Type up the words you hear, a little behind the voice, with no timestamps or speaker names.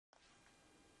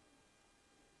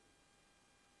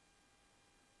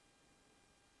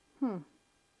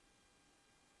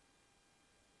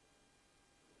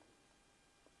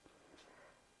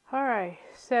Alright,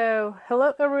 so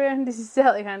hello everyone, this is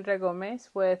Alejandra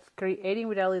Gomez with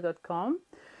creatingwithali.com,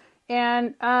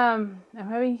 and I'm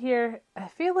having here, I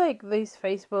feel like this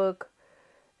Facebook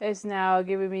is now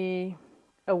giving me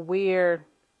a weird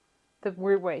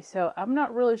way, so I'm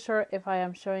not really sure if I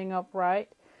am showing up right.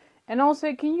 And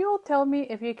also, can you all tell me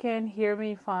if you can hear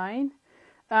me fine?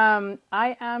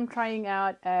 I am trying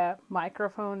out a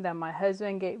microphone that my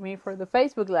husband gave me for the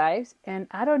Facebook Lives, and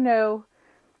I don't know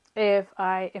if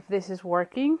this is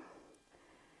working.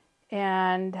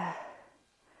 And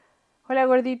hola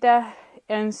gordita.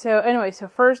 And so anyway, so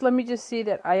first let me just see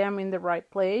that I am in the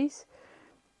right place,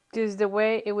 because the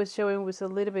way it was showing was a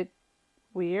little bit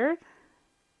weird.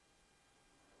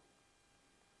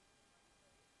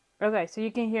 Okay, so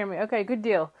you can hear me. Okay, good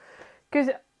deal. Because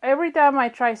every time I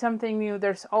try something new,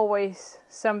 there's always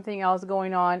something else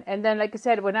going on. And then, like I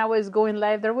said, when I was going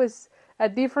live, there was a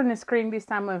different screen this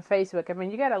time on Facebook. I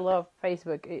mean, you gotta love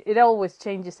Facebook. It always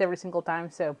changes every single time.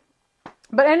 So,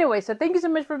 but anyway, so thank you so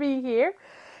much for being here.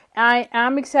 I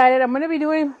am excited. I'm going to be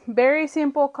doing very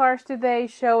simple cards today,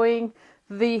 showing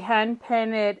the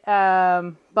hand-painted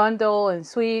bundle and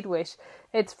suite, which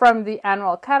it's from the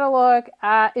annual catalog.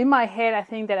 In my head, I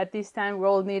think that at this time we're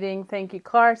all needing thank you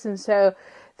cards, and so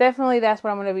definitely that's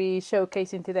what I'm going to be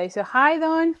showcasing today. So hi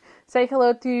Don, say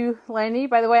hello to Lenny.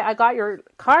 By the way, I got your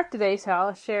card today, so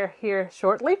I'll share here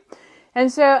shortly.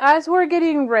 And so as we're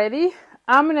getting ready,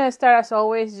 I'm going to start as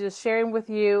always just sharing with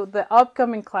you the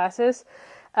upcoming classes.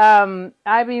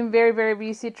 I've been very, very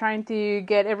busy trying to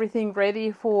get everything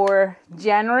ready for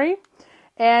January.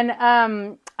 And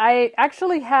I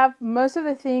actually have most of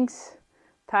the things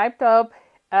typed up,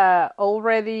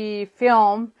 already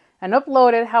filmed and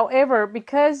uploaded. However,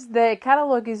 because the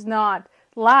catalog is not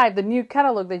live, the new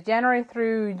catalog, the January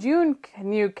through June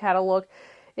new catalog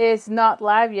is not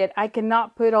live yet, I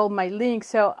cannot put all my links.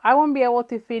 So I won't be able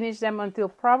to finish them until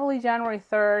probably January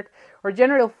 3rd or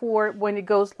January 4th when it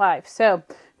goes live. So,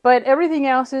 but everything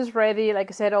else is ready.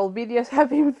 Like I said, all videos have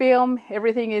been filmed.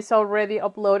 Everything is already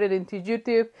uploaded into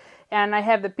YouTube. And I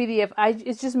have the PDF.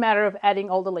 It's just a matter of adding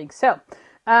all the links. So,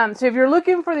 so if you're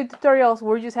looking for the tutorials,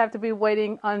 we just have to be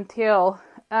waiting until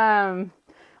January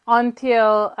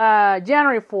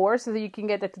 4th so that you can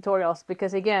get the tutorials.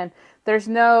 Because again, there's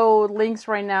no links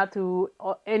right now to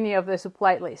any of the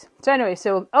supply lists. So anyway,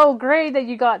 so oh great that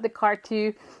you got the card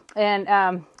too. And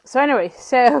so anyway,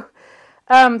 so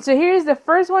here's the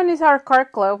first one is our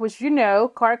card club, which you know,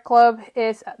 card club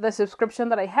is the subscription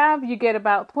that I have. You get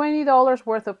about $20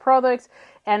 worth of products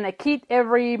and a kit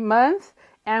every month.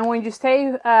 And when you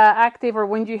stay active, or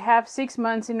when you have 6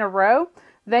 months in a row,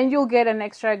 then you'll get an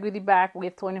extra goodie bag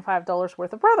with $25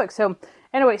 worth of products. So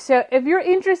anyway, so if you're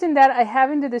interested in that, I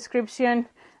have in the description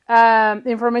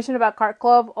information about Card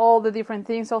Club, all the different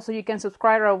things. Also, you can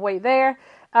subscribe right away there.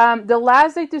 The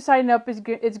last day to sign up is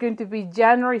going to be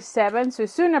January 7th, so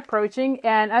soon approaching.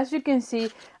 And as you can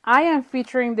see, I am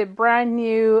featuring the brand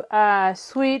new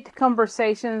Sweet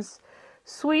Conversations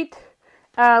suite,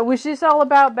 which is all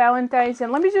about Valentine's.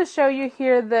 And let me just show you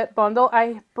here the bundle.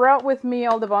 I brought with me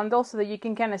all the bundles so that you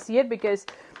can kind of see it, because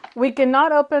we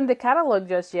cannot open the catalog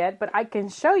just yet, but I can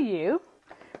show you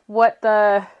what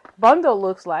the bundle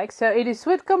looks like. So it is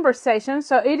Sweet Conversations.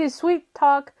 So it is Sweet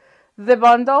Talk, the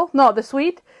bundle, no, the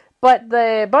suite, but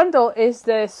the bundle is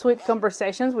the Sweet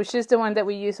Conversations, which is the one that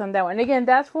we use on that one. Again,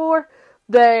 that's for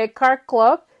the Card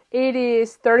Club. It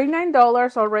is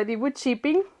 $39 already with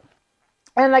shipping.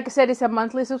 And like I said, it's a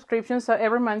monthly subscription, so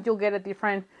every month you'll get a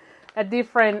different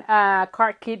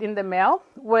card kit in the mail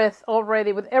with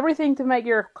everything to make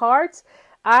your cards,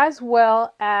 as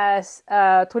well as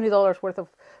 $20 worth of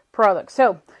products.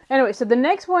 So anyway, so the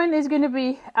next one is going to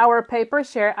be our paper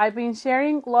share. I've been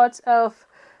sharing lots of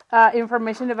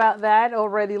information about that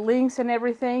already, links and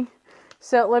everything.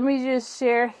 So let me just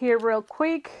share here real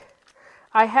quick.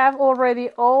 I have already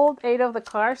all 8 of the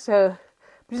cards, so I'm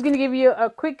just going to give you a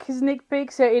quick sneak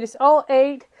peek. So it is all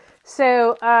 8.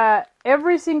 So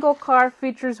every single card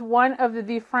features one of the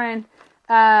different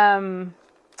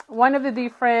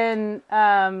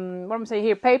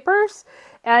papers,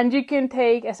 and you can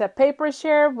take as a paper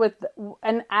share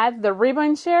and add the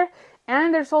ribbon share.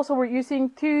 And there's also, we're using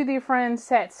 2 different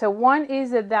sets. So one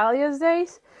is the Dahlia's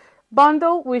Days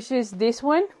bundle, which is this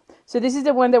one. So this is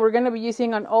the one that we're going to be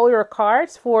using on all your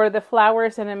cards for the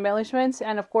flowers and embellishments.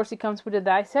 And of course it comes with a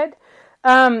die set.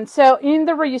 So in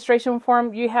the registration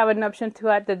form, you have an option to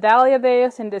add the Dahlia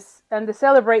Days and the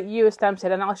Celebrate You stamp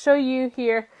set. And I'll show you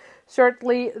here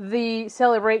shortly the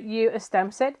Celebrate You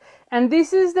stamp set. And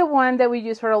this is the one that we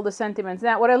use for all the sentiments.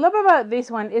 Now, what I love about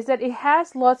this one is that it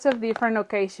has lots of different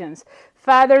occasions.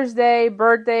 Father's Day,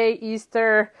 birthday,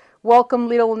 Easter, welcome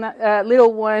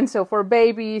little ones, so for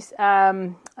babies,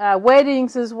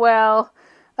 weddings as well,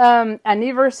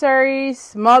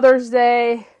 anniversaries, Mother's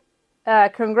Day,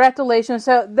 congratulations.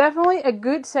 So definitely a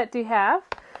good set to have.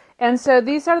 And so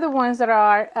these are the ones that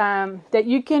are that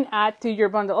you can add to your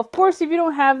bundle. Of course, if you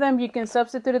don't have them, you can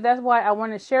substitute it. That's why I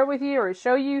want to share with you or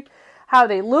show you how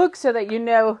they look so that you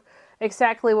know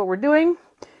exactly what we're doing.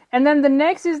 And then the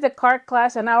next is the card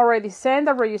class, and I already sent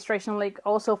a registration link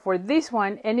also for this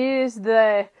one, and it is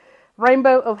the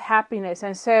Rainbow of Happiness.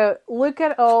 And so look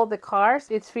at all the cards.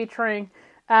 It's featuring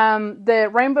the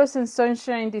Rainbows and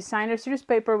Sunshine Designer Series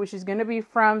paper, which is going to be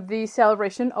from the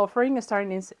celebration offering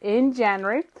starting in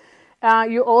January.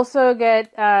 You also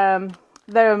get the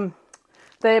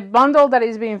bundle that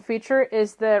is being featured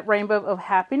is the Rainbow of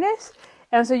Happiness.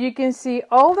 And so you can see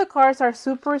all the cards are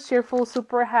super cheerful,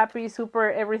 super happy,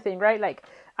 super everything, right? Like,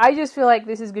 I just feel like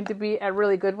this is going to be a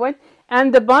really good one.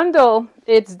 And the bundle,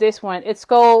 it's this one. It's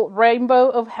called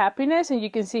Rainbow of Happiness. And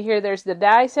you can see here, there's the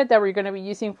die set that we're going to be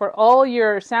using for all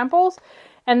your samples.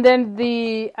 And then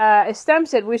the stamp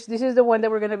set, which this is the one that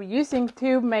we're going to be using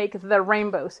to make the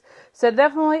rainbows. So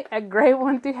definitely a great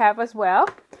one to have as well.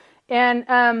 And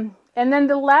then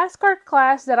the last card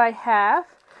class that I have,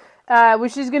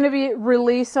 which is going to be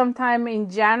released sometime in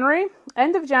January,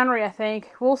 end of January, I think.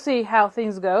 We'll see how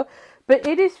things go. But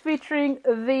it is featuring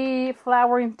the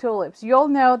flowering tulips. You all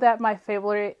know that my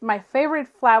favorite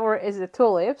flower is the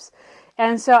tulips.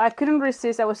 And so I couldn't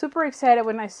resist. I was super excited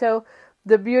when I saw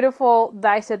the beautiful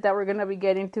die set that we're going to be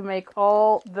getting to make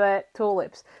all the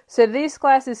tulips. So this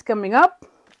class is coming up.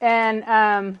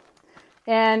 And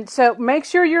so make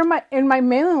sure you're in my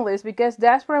mailing list, because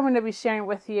that's where I'm going to be sharing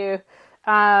with you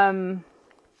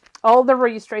all the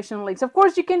registration links. Of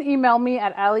course, you can email me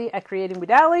at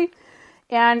Ali@creatingwithali,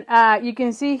 and you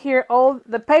can see here all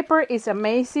the paper is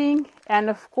amazing, and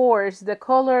of course the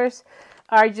colors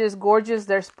are just gorgeous.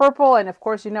 There's purple, and of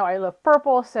course, you know, I love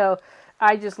purple, so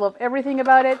I just love everything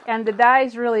about it, and the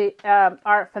dies really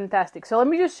are fantastic. So let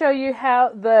me just show you how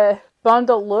the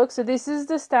bundle looks. So this is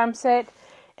the stamp set,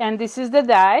 and this is the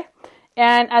die.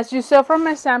 And as you saw from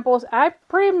my samples, I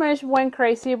pretty much went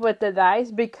crazy with the dies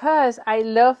because I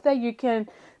love that you can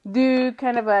do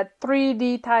kind of a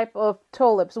 3D type of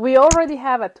tulips. We already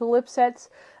have a tulip sets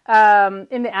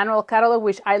in the annual catalog,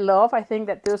 which I love. I think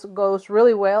that this goes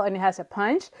really well and it has a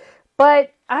punch.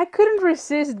 But I couldn't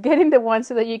resist getting the one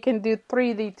so that you can do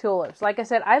 3D tulips. Like I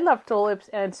said, I love tulips,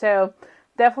 and so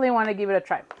definitely want to give it a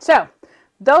try. So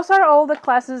those are all the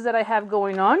classes that I have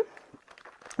going on.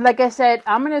 Like I said,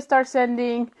 I'm going to start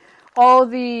sending all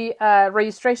the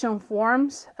registration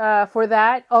forms for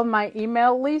that on my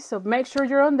email list. So make sure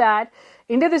you're on that.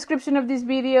 In the description of this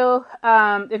video,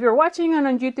 if you're watching it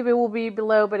on YouTube, it will be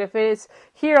below. But if it's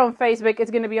here on Facebook,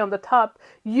 it's going to be on the top.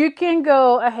 You can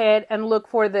go ahead and look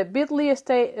for the bit.ly /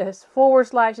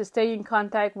 stay in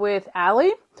contact with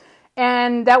Ali.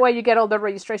 And that way you get all the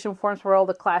registration forms for all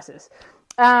the classes.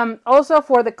 Also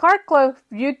for the card club,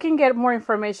 you can get more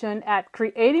information at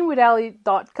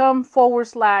creatingwithali.com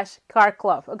 / card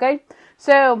club. Okay,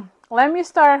 so let me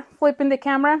start flipping the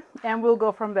camera and we'll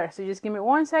go from there. So just give me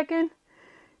 1 second.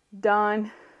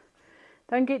 Done.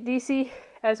 Don't get dizzy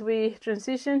as we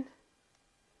transition.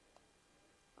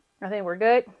 I think we're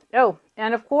good. Oh,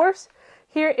 and of course,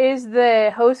 here is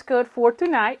the host code for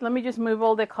tonight. Let me just move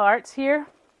all the cards here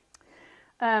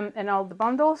and all the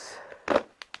bundles.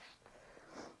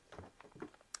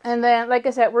 And then, like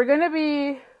I said, we're going to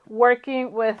be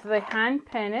working with the hand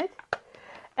painted.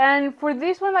 And for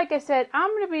this one, like I said,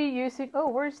 I'm going to be using... Oh,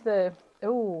 where's the...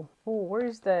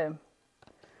 where's the...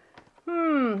 I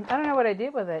don't know what I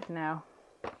did with it now.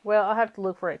 Well, I'll have to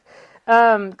look for it.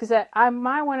 Because I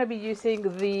might want to be using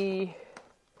the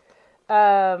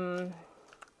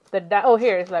die. Oh,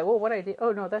 here. It's like, oh, what I did.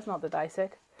 Oh, no, that's not the die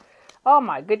set. Oh,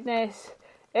 my goodness.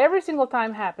 Every single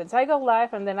time happens. I go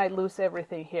live and then I lose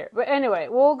everything here. But anyway,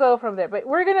 we'll go from there. But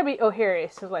we're gonna be, oh, here it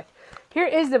is. So like, here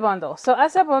is the bundle. So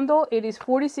as a bundle, it is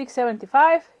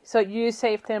 $46.75. So you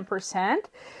save 10%.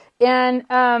 And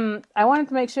I wanted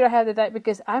to make sure I had the die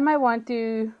because I might want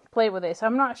to play with this.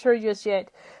 I'm not sure just yet.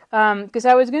 Because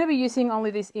I was gonna be using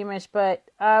only this image, but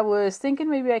I was thinking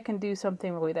maybe I can do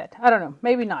something with that. I don't know.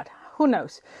 Maybe not. Who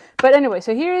knows? But anyway,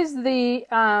 so here is the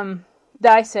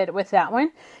die set with that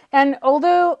one. And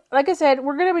although, like I said,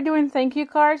 we're going to be doing thank you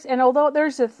cards, and although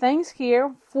there's a thanks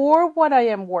here for what I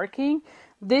am working,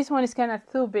 this one is kind of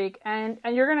too big, and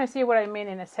you're going to see what I mean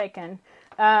in a second.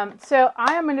 So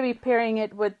I am going to be pairing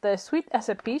it with the Sweet as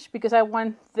a Peach because I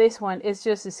want this one. It's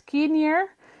just skinnier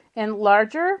and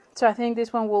larger. So I think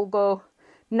this one will go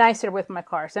nicer with my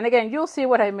cards. And again, you'll see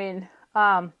what I mean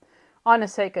on a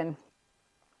second.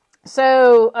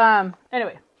 So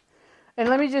anyway, and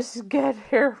let me just get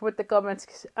here with the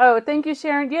comments. Oh, thank you,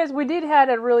 Sharon. Yes, we did had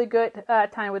a really good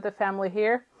time with the family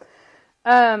here.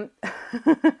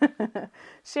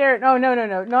 Sharon, oh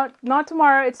no, not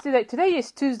tomorrow. It's today. Today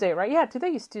is Tuesday, right? Yeah, today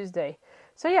is Tuesday.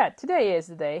 So yeah, today is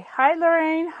the day. Hi,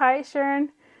 Lorraine. Hi,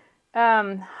 Sharon.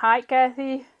 Hi,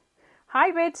 Kathy.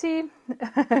 Hi, Betsy.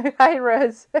 Hi,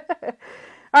 Rose.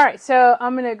 All right, so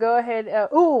I'm gonna go ahead.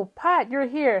 Oh, Pat, you're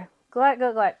here. Glad.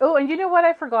 Oh, and you know what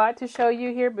I forgot to show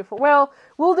you here before? Well,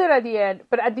 we'll do it at the end.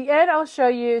 But at the end, I'll show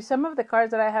you some of the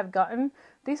cards that I have gotten.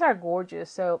 These are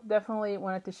gorgeous, so definitely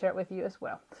wanted to share it with you as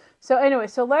well. So anyway,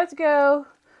 so let's go.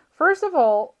 First of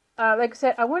all, like I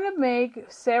said, I want to make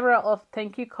several of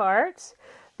thank you cards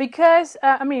because,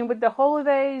 I mean, with the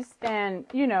holidays and,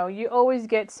 you know, you always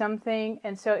get something.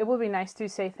 And so it would be nice to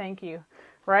say thank you,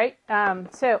 right?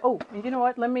 Oh, and you know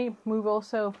what? Let me move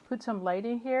also, put some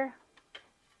lighting here.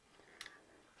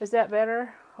 Is that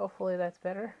better? Hopefully that's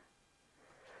better.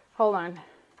 Hold on.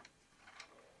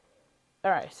 All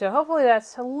right, so hopefully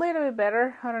that's a little bit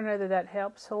better. I don't know that that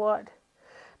helps a lot.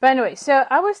 But anyway, so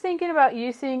I was thinking about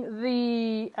using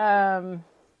the,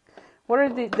 what are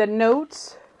the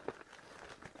notes?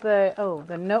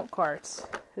 The note cards.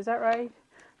 Is that right?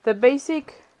 The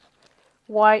basic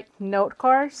white note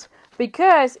cards.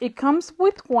 Because it comes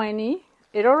with 20.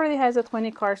 It already has a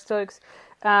 20 card stocks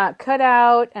cut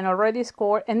out and already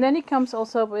scored. And then it comes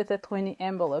also with the 20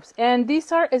 envelopes. And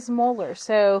these are smaller,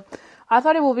 so I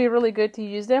thought it would be really good to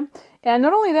use them. And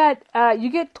not only that,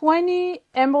 you get 20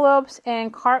 envelopes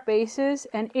and card bases,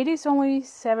 and it is only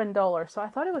 $7. So I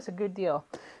thought it was a good deal.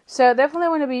 So definitely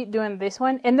want to be doing this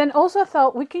one. And then also I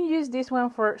thought we can use this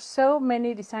one for so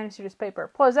many designer series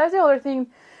paper. Plus, that's the other thing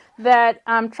that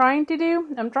I'm trying to do.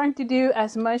 I'm trying to do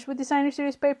as much with designer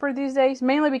series paper these days,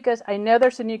 mainly because I know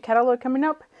there's a new catalog coming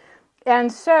up. And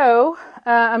so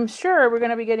I'm sure we're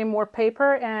going to be getting more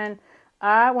paper, and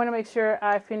I want to make sure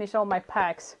I finish all my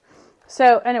packs.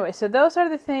 So anyway, so those are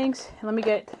the things. Let me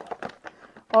get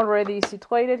already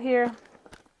situated here.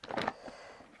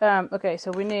 Okay,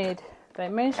 so we need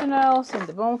dimensionals in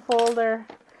the bone folder.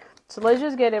 So let's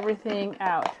just get everything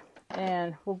out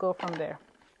and we'll go from there.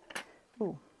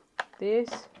 Ooh, this,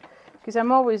 because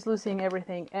I'm always losing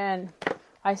everything. And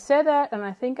I said that, and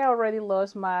I think I already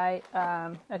lost my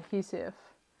adhesive.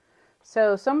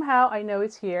 So somehow I know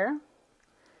it's here,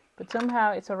 but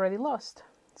somehow it's already lost.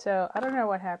 So I don't know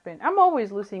what happened. I'm always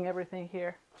losing everything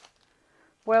here.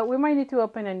 Well, we might need to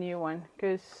open a new one,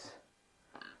 because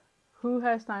who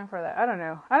has time for that? I don't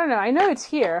know. I know it's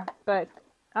here, but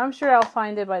I'm sure I'll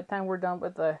find it by the time we're done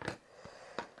with the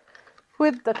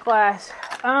class.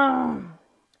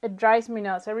 It drives me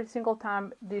nuts every single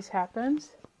time this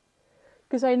happens,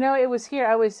 because I know it was here.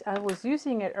 I was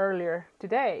using it earlier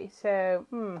today. So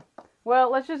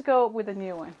well, let's just go with a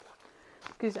new one,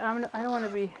 because I don't want to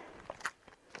be.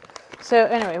 So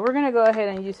anyway, we're gonna go ahead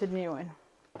and use a new one,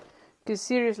 because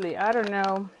seriously, I don't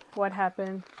know what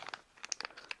happened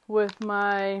with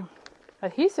my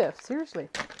adhesive. Seriously.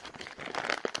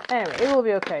 Anyway, it will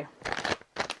be okay.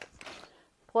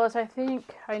 Plus, I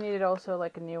think I needed also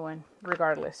like a new one,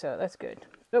 regardless. So that's good.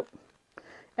 Oh,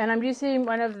 and I'm using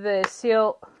one of the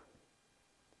Seal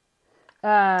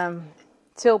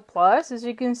Plus, as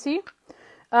you can see.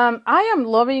 I am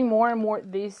loving more and more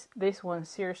these ones.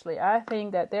 Seriously, I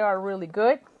think that they are really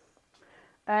good,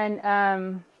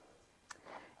 and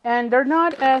they're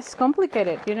not as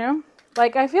complicated, you know.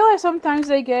 Like, I feel like sometimes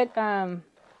they get the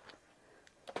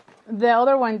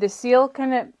other one, the Seal,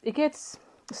 it gets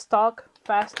stuck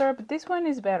faster, but this one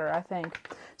is better, I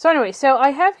think. So anyway, so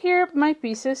I have here my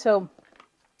pieces. So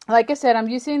like I said, I'm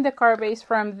using the card base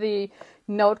from the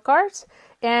note cards,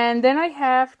 and then I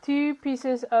have 2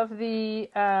 pieces of the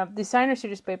designer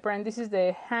series paper, and this is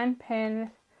the hand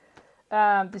pen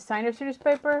designer series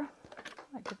paper.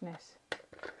 My goodness,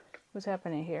 what's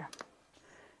happening here?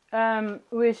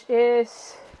 Which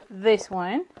is this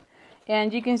one,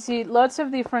 and you can see lots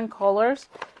of different colors.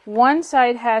 One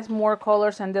side has more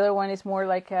colors and the other one is more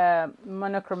like a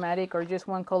monochromatic, or just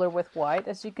one color with white,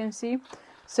 as you can see.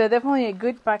 So definitely a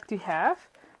good pack to have.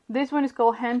 This one is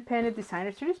called hand painted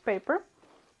designer series paper,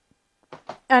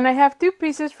 and I have 2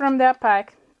 pieces from that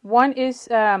pack. One is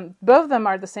both of them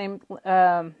are the same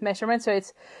measurement, so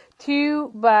it's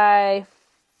 2 by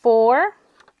 4.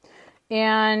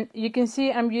 And you can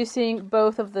see I'm using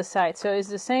both of the sides, so it's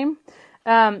the same.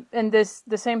 And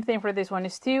the same thing for this one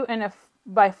is 2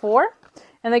 by 4.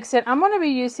 And like I said, I'm going to be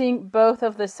using both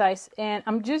of the sides, and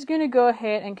I'm just going to go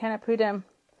ahead and kind of put them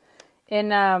in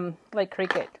like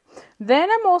Cricut. Then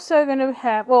I'm also going to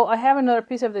have, well, I have another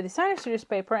piece of the designer series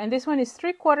paper, and this one is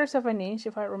 3/4 of an inch,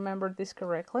 if I remember this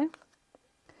correctly.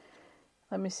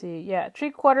 Let me see. Yeah,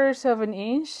 3/4 of an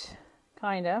inch,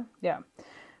 kind of, yeah,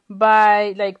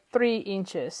 by like 3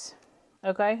 inches.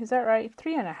 Okay, is that right?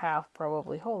 3.5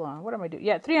 probably. Hold on, what am I doing?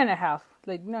 Yeah, 3.5.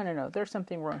 Like, no, there's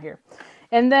something wrong here.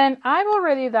 And then I've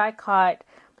already die cut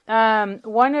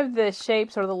one of the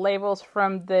shapes or the labels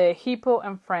from the Hippo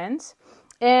and Friends.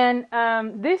 And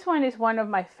this one is one of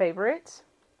my favorites.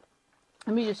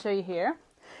 Let me just show you here.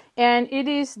 And it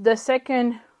is the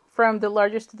second from the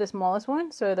largest to the smallest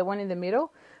one, so the one in the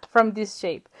middle, from this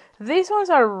shape. These ones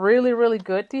are really, really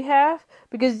good to have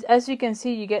because, as you can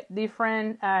see, you get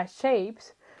different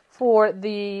shapes for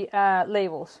the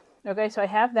labels. Okay, so I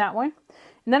have that one.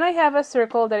 And then I have a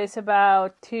circle that is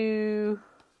about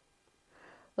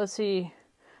let's see,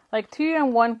 like 2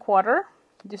 1/4,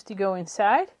 just to go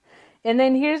inside. And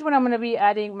then here's what I'm going to be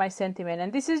adding my sentiment.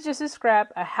 And this is just a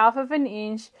scrap, 1/2 of an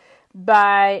inch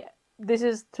by, this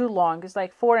is too long, it's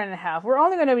like 4.5. We're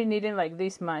only going to be needing like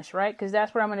this much, right? Because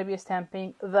that's where I'm going to be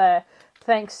stamping the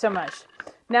thanks so much.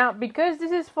 Now, because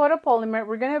this is photopolymer,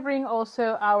 we're going to bring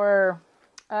also our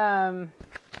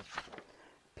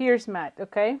pierce mat,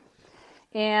 okay?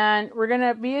 And we're going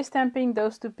to be stamping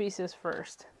those 2 pieces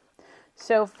first.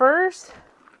 So first,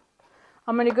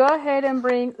 I'm going to go ahead and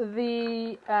bring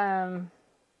the,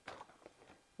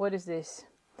 what is this?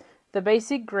 The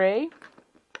basic gray.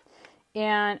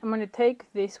 And I'm going to take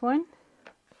this one.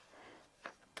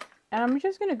 And I'm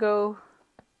just going to go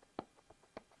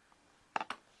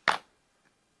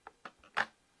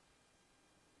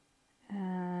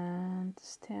and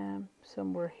stamp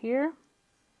somewhere here.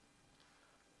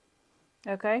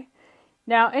 Okay.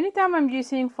 Now, anytime I'm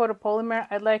using photopolymer,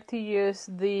 I like to use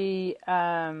the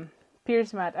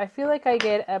pierce mat. I feel like I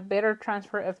get a better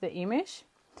transfer of the image.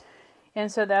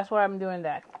 And so that's why I'm doing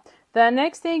that. The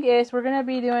next thing is we're going to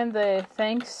be doing the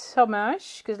thanks so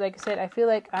much. Because like I said, I feel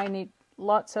like I need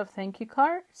lots of thank you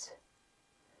cards.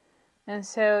 And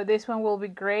so this one will be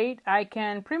great. I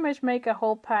can pretty much make a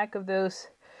whole pack of those.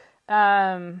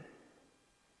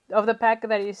 Of the pack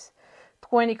that is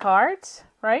 20 cards,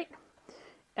 right?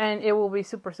 And it will be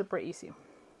super, super easy.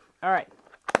 All right.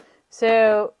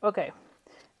 So, okay.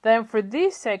 Then for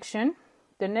this section,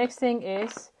 the next thing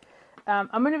is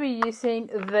I'm going to be using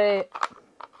the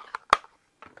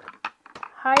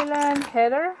Highland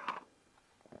heather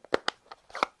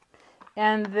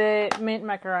and the mint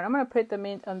macaron. I'm going to put the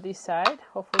mint on this side.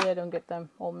 Hopefully I don't get them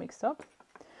all mixed up.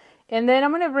 And then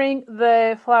I'm going to bring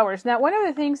the flowers. Now, one of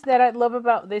the things that I love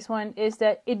about this one is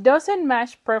that it doesn't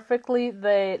match perfectly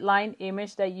the line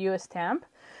image that you stamp,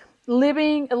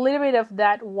 leaving a little bit of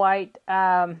that white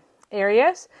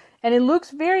areas, and it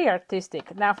looks very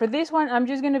artistic. Now, for this one, I'm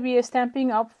just going to be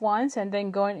stamping up once and then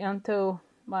going into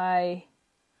my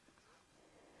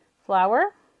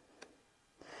flower.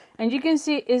 And you can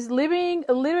see it's leaving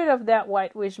a little bit of that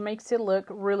white, which makes it look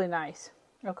really nice.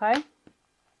 Okay.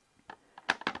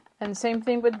 And same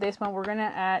thing with this one. We're going to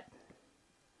add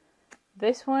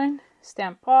this one,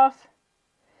 stamp off,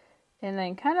 and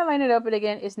then kind of line it up. But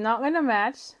again, it's not going to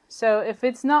match. So if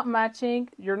it's not matching,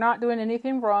 you're not doing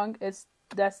anything wrong.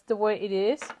 That's the way it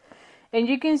is. And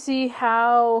you can see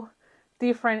how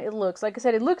different it looks. Like I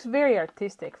said, it looks very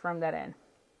artistic from that end.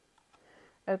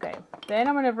 Okay, then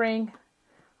I'm going to bring,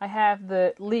 I have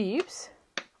the leaves.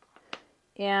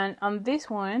 And on these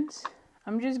ones,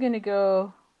 I'm just going to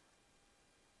go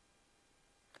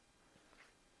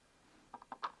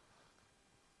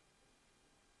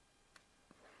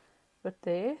with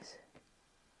this.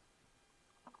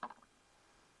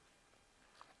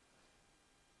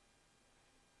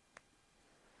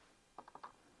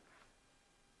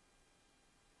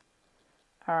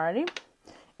 Alrighty.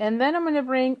 And then I'm going to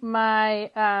bring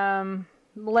my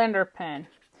blender pen.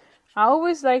 I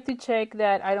always like to check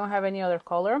that I don't have any other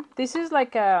color. This is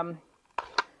like a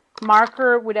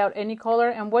marker without any color,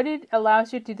 and what it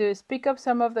allows you to do is pick up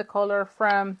some of the color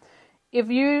from, if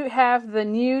you have the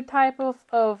new type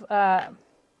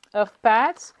of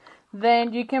pads,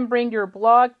 then you can bring your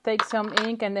block, take some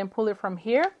ink, and then pull it from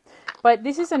here. But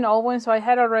this is an old one, so I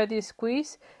had already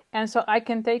squeezed, and so I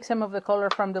can take some of the color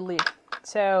from the leaf.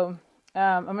 So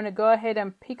I'm going to go ahead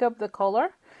and pick up the color,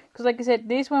 because like I said,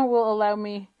 this one will allow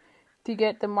me to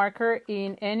get the marker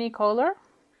in any color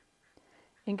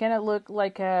and kind of look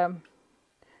like a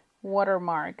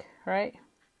watermark, right?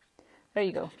 There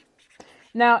you go.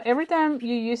 Now, every time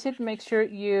you use it, make sure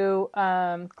you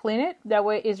clean it. That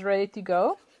way it's ready to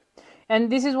go. And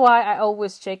this is why I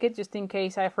always check it, just in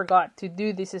case I forgot to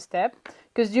do this step,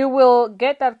 because you will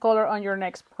get that color on your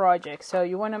next project. So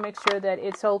you want to make sure that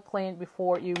it's all clean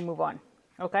before you move on.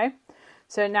 Okay,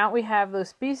 so now we have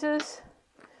those pieces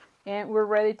and we're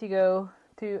ready to go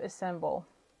to assemble.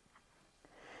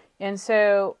 And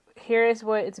so here is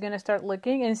what it's going to start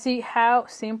looking, and see how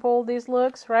simple this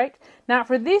looks, right? Now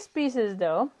for these pieces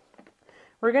though,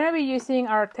 we're going to be using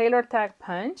our tailor tack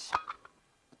punch,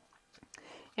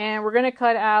 and we're going to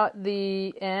cut out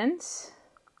the ends.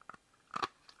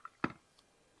 I'm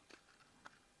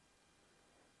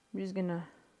just going to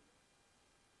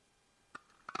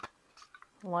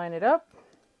line it up,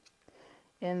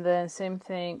 and then same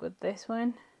thing with this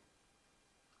one.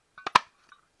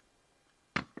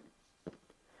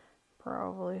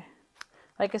 Probably,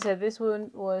 like I said, this one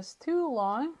was too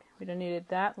long. We don't need it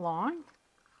that long.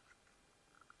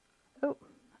 Oh,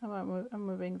 I'm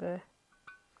moving the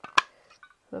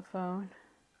phone.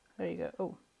 There you go.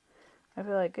 Oh, I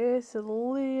feel like it's a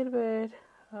little bit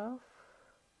off.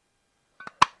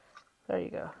 There you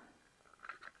go.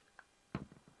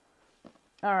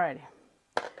 Alrighty,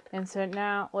 and so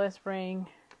now let's bring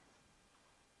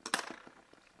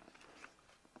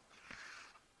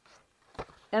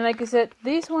and like I said,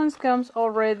 these ones comes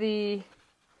already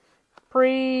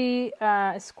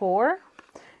pre-score.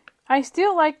 I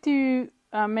still like to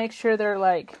make sure they're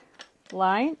like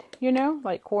lined, you know,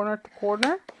 like corner to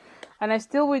corner. And I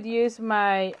still would use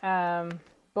my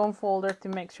bone folder to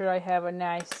make sure I have a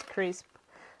nice crisp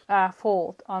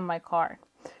fold on my card.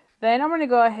 Then I'm going to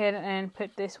go ahead and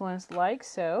put these ones like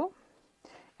so.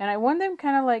 And I want them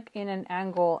kind of like in an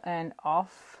angle and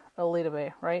off a little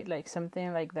bit, right? Like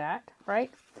something like that,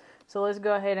 right? So let's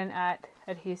go ahead and add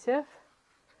adhesive.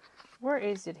 Where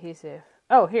is the adhesive?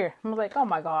 Oh, here. I'm like, oh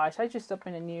my gosh, I just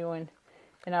opened a new one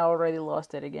and I already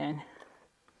lost it again.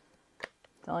 I'm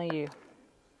telling you,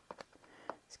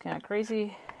 it's kind of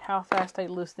crazy how fast I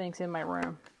lose things in my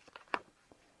room.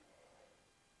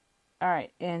 All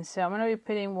right, and so I'm going to be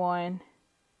putting one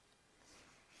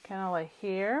kind of like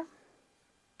here.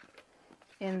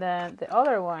 And then the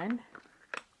other one,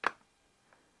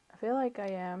 I feel like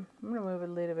I'm going to move a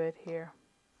little bit here.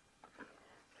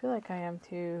 I feel like I am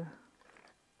too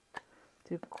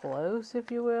close, if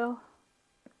you will.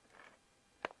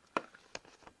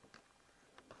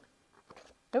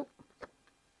 Oh.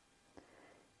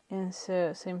 And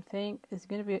so same thing, it's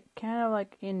going to be kind of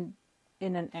like in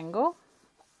an angle.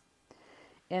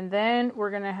 And then we're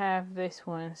going to have this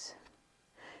ones.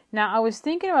 Now I was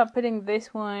thinking about putting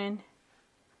this one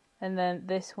and then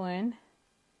this one.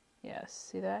 Yes,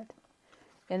 see that?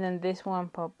 And then this one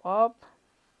pop up,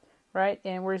 right?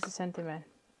 And where's the sentiment?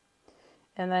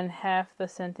 And then half the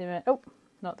sentiment, oh,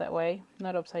 not that way,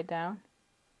 not upside down,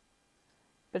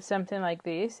 but something like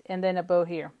this, and then a bow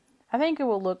here. I think it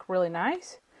will look really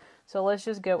nice. So let's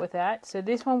just go with that. So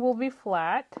this one will be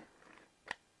flat.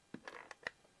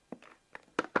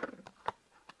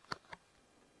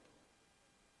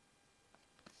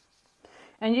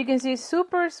 And you can see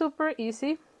super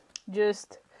easy.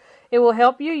 Just, it will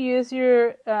help you use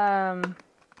your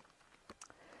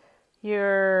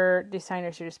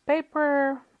designer series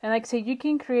paper. And like I say, you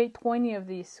can create 20 of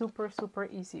these super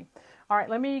easy. All right,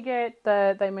 let me get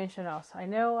the dimensionals. I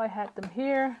know I had them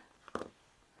here.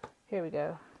 Here we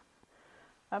go.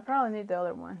 I probably need the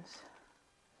other ones.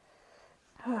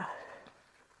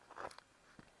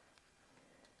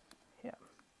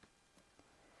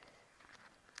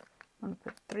 I'm going to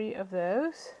put 3 of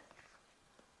those.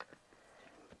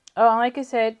 Oh, and like I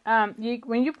said,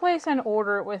 when you place an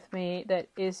order with me that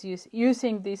is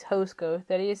using this host code,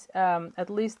 that is at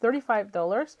least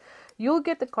 $35, you'll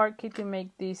get the card kit to make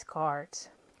these cards.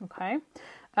 Okay,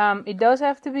 it does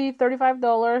have to be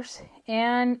 $35,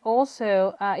 and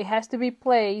also it has to be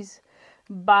placed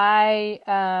by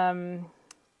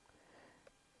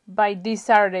this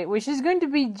Saturday, which is going to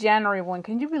be January 1.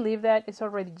 Can you believe that? It's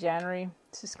already January.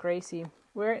 This is crazy.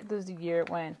 Where does the year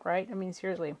went, right? I mean,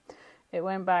 seriously. It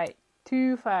went by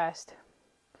too fast.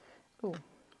 Ooh.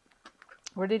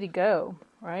 Where did it go,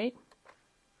 right?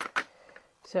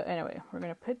 So anyway, we're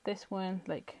going to put this one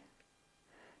like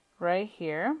right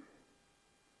here.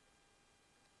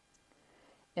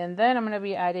 And then I'm going to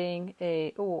be adding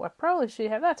a, oh, I probably should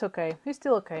have, that's okay. It's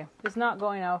still okay. It's not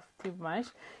going off too much.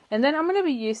 And then I'm going to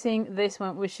be using this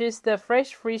one, which is the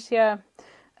Fresh Freesia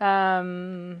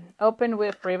Open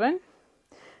Whip Ribbon.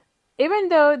 Even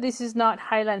though this is not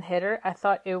Highland Heather, I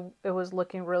thought it was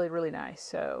looking really nice.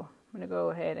 So I'm going to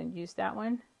go ahead and use that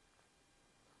one.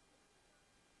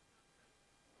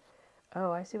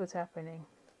 Oh, I see what's happening.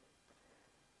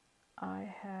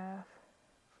 I have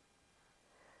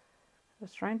I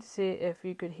was trying to see if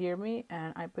you could hear me,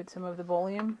 and I put some of the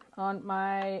volume on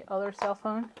my other cell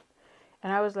phone,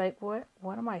 and I was like, what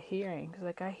am I hearing? Because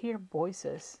like I hear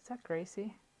voices. Is that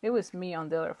crazy? It was me on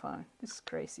the other phone. This is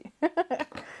crazy.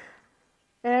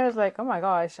 And I was like, oh my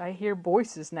gosh, I hear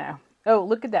voices now. Oh,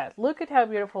 look at that. Look at how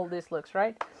beautiful this looks,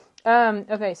 right?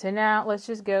 Okay, so now let's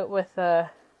just go with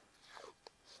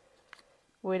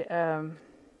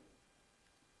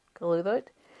glue dot.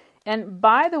 And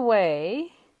by the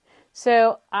way,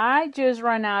 so I just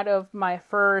ran out of my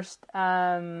first,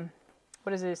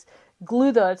 what is this?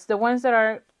 Glue dots, the ones that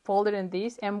are folded in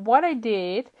these. And what I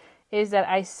did is that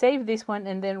I saved this one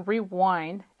and then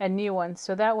rewind a new one.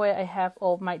 So that way I have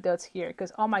all my dots here.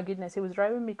 Because, oh my goodness, it was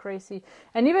driving me crazy.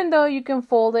 And even though you can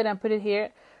fold it and put it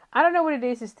here, I don't know what it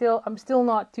is. I'm still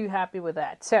not too happy with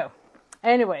that. So,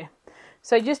 anyway.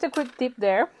 So, just a quick tip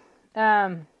there.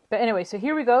 But anyway, so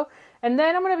here we go. And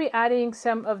then I'm going to be adding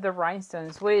some of the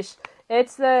rhinestones, which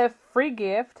it's the free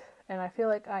gift. And I feel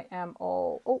like I am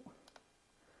all... Oh.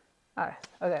 Alright,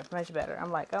 okay, much better.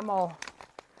 I'm all...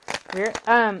 Here.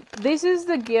 This is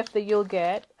the gift that you'll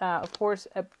get, of course,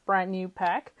 a brand new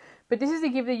pack, but this is the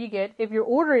gift that you get if your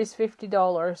order is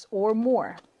 $50 or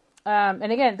more.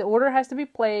 And again, the order has to be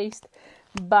placed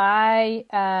by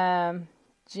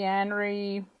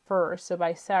January 1st, so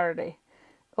by Saturday.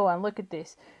 Oh, and look at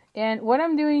this. And what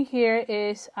I'm doing here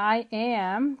is I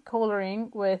am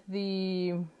coloring with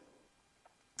the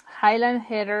Highland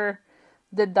Header,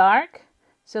 the dark,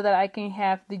 so that I can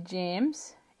have the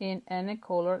gems in any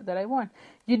color that I want.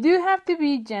 You do have to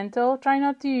be gentle. Try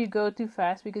not to go too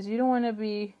fast because you don't want to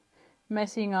be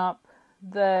messing up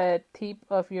the tip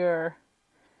of your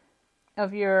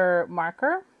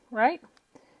marker, right?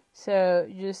 So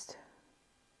just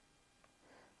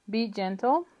be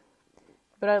gentle.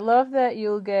 But I love that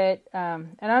you'll get,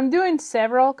 and I'm doing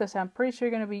several because I'm pretty sure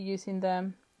you're going to be using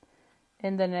them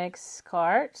in the next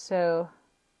card. So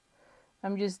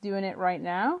I'm just doing it right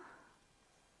now,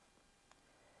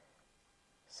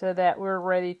 so that we're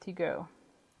ready to go.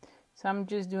 So I'm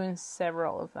just doing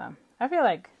several of them. I feel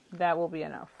like that will be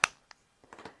enough.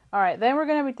 Alright, then we're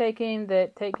going to be taking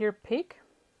the take your pick.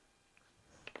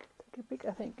 Take your pick,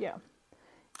 I think, yeah.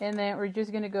 And then we're just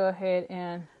going to go ahead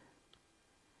and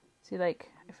see, like,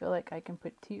 I feel like I can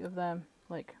put two of them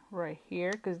like right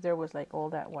here because there was like all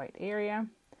that white area.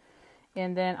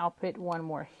 And then I'll put one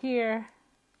more here.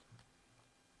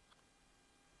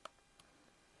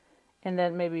 And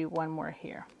then maybe one more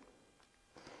here.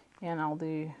 And I'll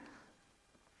do,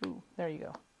 ooh, there you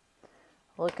go.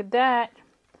 Look at that.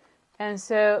 And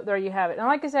so there you have it. And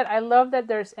like I said, I love that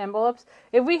there's envelopes.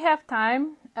 If we have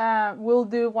time, we'll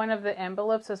do one of the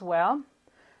envelopes as well.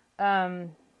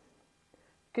 Because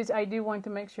I do want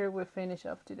to make sure we finish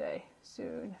up today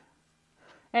soon.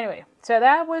 Anyway, so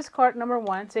that was card number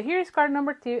 1. So here's card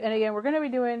number 2. And again, we're going to be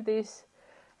doing this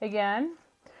again.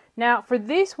 Now for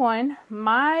this one,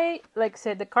 like I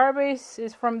said, the card base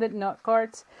is from the note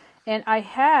cards, and I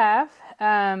have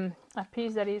a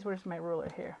piece that is, where's my ruler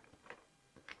here?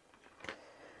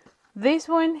 This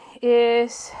one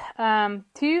is 2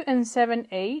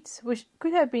 7/8, which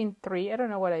could have been 3. I don't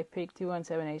know what I picked, 2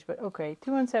 7/8, but okay,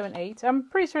 2 7/8. I'm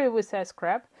pretty sure it was that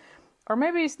scrap, or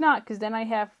maybe it's not, because then I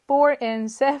have 4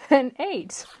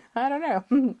 7/8. I don't know.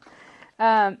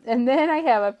 And then I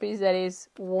have a piece that is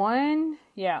 1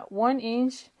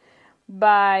 inch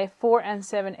by 4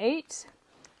 7/8.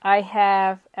 I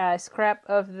have a scrap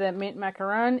of the mint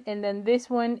macaron, and then this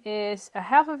one is a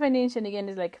 1/2 inch, and again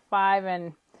it's like 5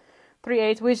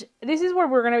 3/8, which this is where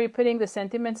we're going to be putting the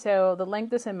sentiment, so the length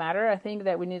doesn't matter. I think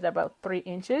that we need about 3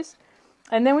 inches.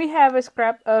 And then we have a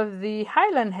scrap of the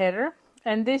Highland Header,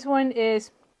 and this one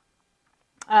is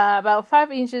about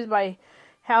 5 inches by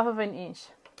 1/2 inch.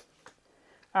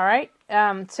 Alright,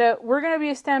 so we're going to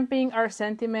be stamping our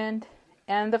sentiment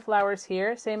and the flowers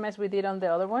here, same as we did on the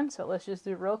other one. So let's just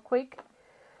do it real quick.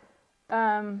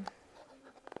 So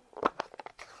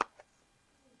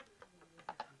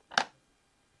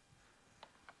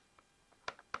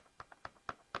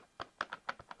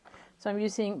I'm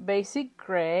using basic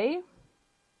gray.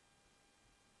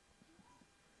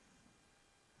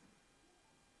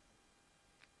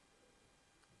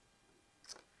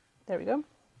 There we go.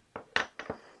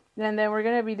 And then we're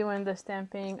going to be doing the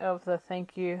stamping of the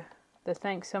thank you, the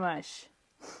thanks so much.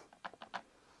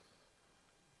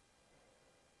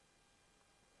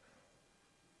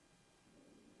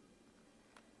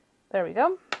 There we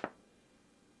go.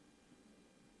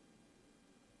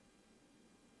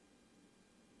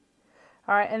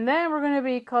 All right, and then we're going to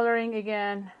be coloring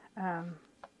again.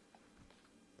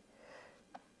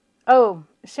 Oh,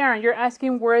 Sharon, you're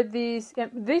asking where these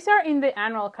are in the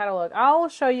annual catalog. I'll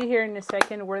show you here in a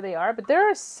second where they are, but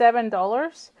they're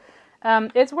 $7.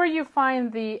 It's where you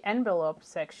find the envelope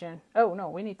section. Oh no,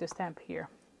 we need to stamp here.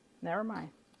 Never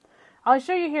mind. I'll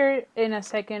show you here in a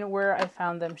second where I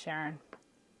found them, Sharon.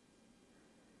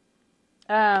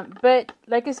 But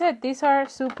like I said, these are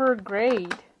super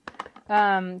great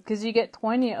because you get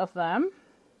 20 of them.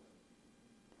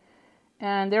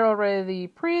 And they're already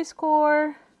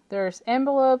pre-score. There's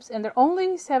envelopes, and they're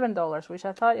only $7, which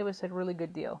I thought it was a really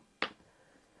good deal.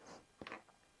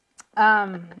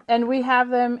 And we have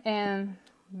them in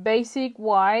basic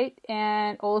white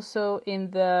and also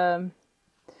in the,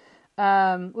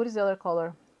 what is the other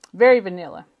color? Very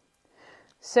vanilla.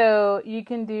 So you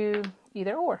can do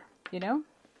either or, you know?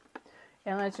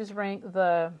 And let's just rank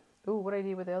the, ooh, what I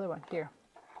did with the other one here.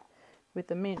 With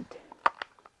the mint.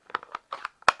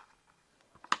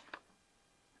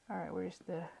 Alright, where's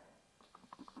the...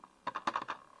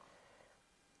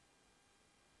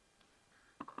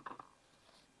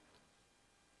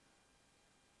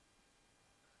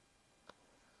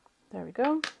 There we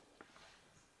go.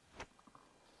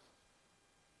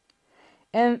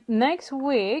 And next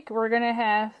week, we're going to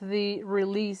have the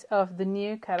release of the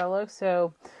new catalog.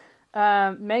 So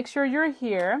make sure you're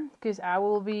here because I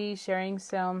will be sharing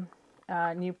some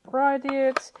new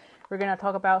products. We're going to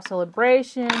talk about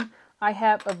celebration. I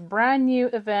have a brand new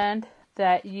event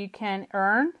that you can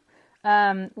earn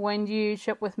when you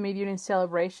shop with me during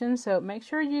celebration. So make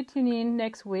sure you tune in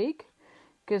next week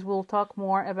because we'll talk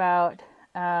more about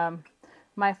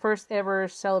my first ever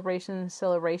celebration,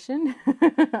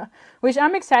 which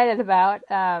I'm excited about.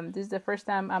 This is the first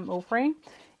time I'm offering,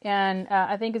 and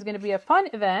I think it's going to be a fun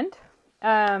event,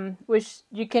 which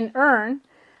you can earn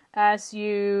as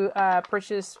you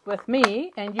purchase with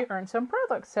me, and you earn some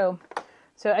products. So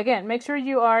again, make sure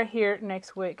you are here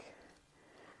next week,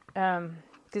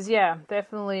 because yeah,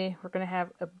 definitely we're going to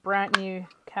have a brand new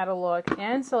catalog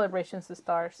and celebrations to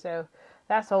start. So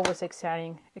that's always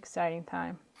exciting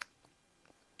time.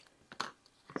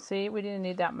 See, we didn't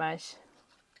need that much.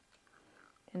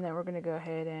 And then we're going to go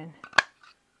ahead and,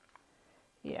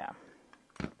 yeah.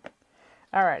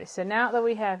 Alrighty, so now that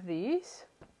we have these,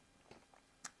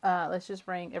 let's just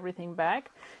bring everything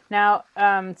back. Now,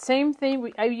 same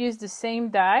thing, I used the same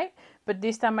die, but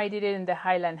this time I did it in the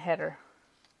Highland header.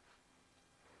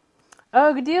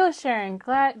 Oh, good deal, Sharon.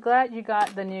 Glad you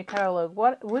got the new catalog.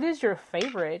 What is your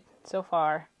favorite so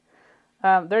far?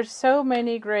 There's so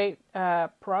many great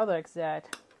products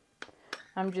that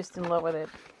I'm just in love with it.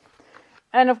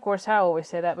 And of course, I always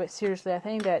say that, but seriously, I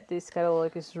think that this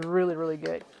catalog is really, really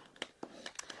good.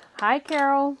 Hi,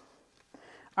 Carol.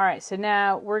 All right, so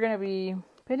now we're going to be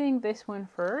putting this one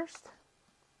first.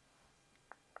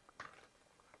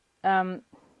 For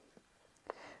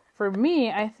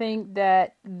me, I think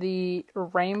that the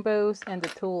rainbows and the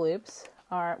tulips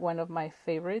are one of my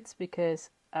favorites because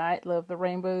I love the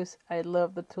rainbows. I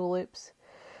love the tulips.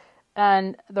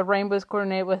 And the rainbows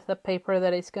coordinate with the paper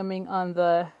that is coming on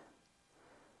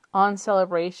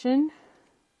celebration,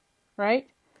 right?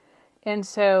 And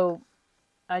so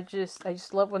I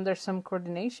just love when there's some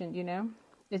coordination, you know?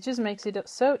 It just makes it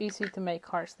so easy to make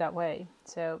hearts that way.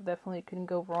 So definitely couldn't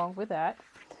go wrong with that.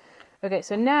 Okay,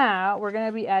 so now we're going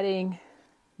to be adding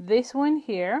this one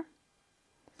here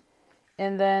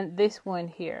and then this one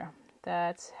here.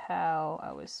 That's how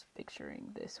I was picturing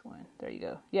this one. There you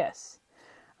go. Yes.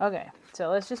 Okay, so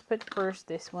let's just put first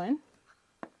this one.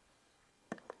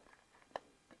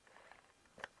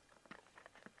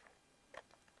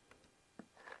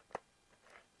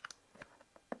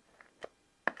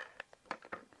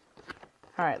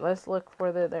 All right, let's look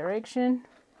for the direction.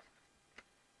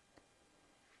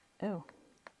 Oh.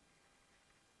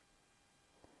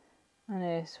 And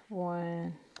it's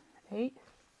 1, 8.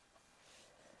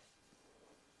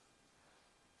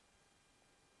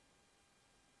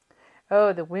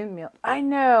 Oh, the windmill. I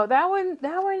know that one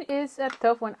is a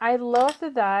tough one. I love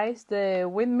the dice, the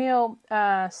windmill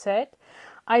set.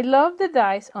 I love the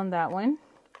dice on that one.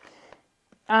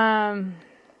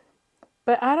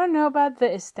 But I don't know about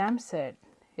the stamp set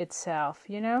itself,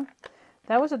 you know?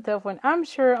 That was a tough one. I'm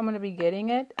sure I'm going to be getting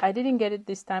it. I didn't get it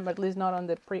this time, at least not on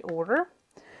the pre-order.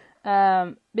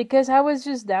 Because I was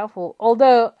just doubtful.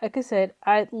 Although, like I said,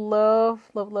 I love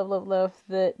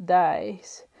the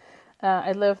dice.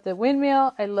 I love the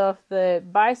windmill. I love the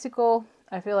bicycle.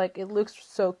 I feel like it looks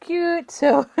so cute.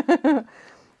 So,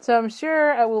 so I'm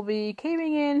sure I will be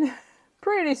caving in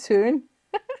pretty soon.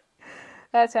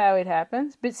 That's how it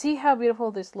happens. But see how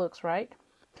beautiful this looks, right?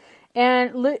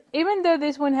 And even though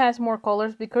this one has more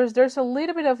colors, because there's a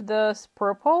little bit of those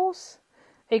purples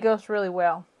it goes really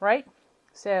well, right?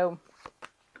 So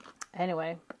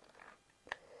anyway,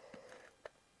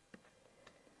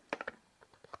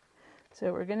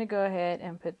 so we're gonna go ahead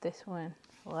and put this one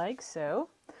like so,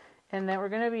 and then we're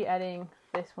gonna be adding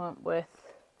this one with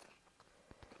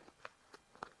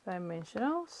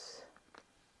dimensionals.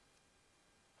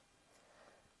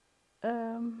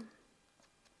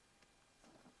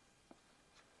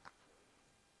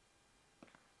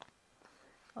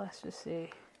 Let's just see.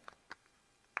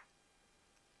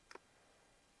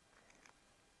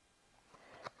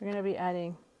 We're going to be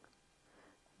adding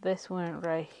this one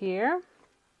right here.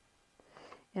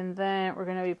 And then we're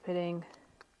going to be putting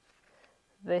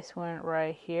this one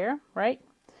right here, right?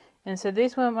 And so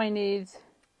this one might need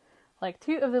like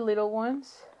 2 of the little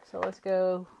ones. So let's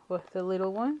go with the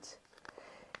little ones.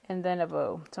 And then a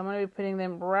bow. So I'm going to be putting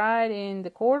them right in the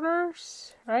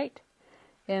corners, right?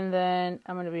 And then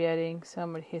I'm going to be adding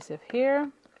some adhesive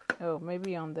here. Oh,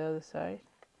 maybe on the other side.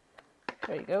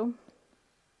 There you go.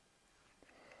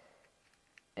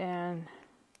 And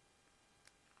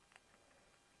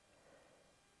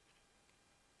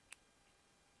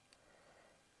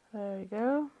there we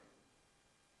go.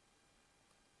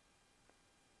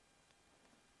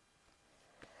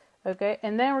 Okay,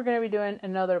 and then we're going to be doing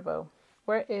another bow.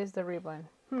 Where is the ribbon?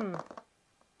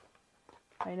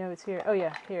 I know it's here. Oh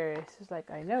yeah, here it is. It's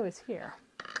like, I know it's here.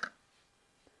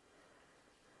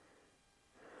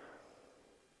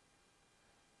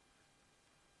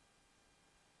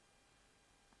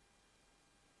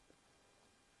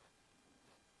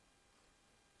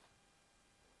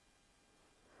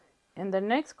 And the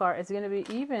next card is going to be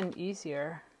even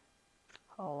easier.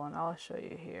 Hold on, I'll show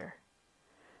you here.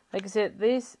 Like I said,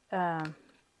 this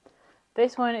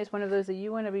one is one of those that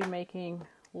you want to be making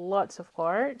lots of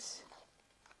cards.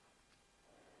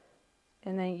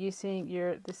 And then using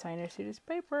your designer series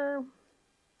paper.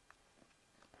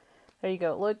 There you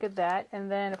go, look at that. And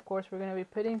then of course we're going to be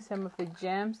putting some of the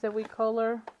gems that we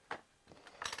color.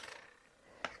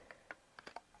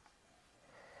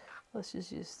 Let's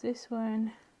just use this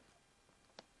one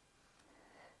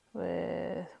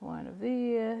with one of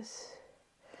these.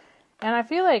 And I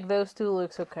feel like those two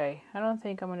looks okay. I don't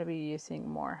think I'm going to be using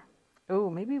more.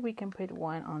 Oh, maybe we can put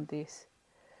one on this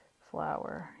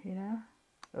flower, you know?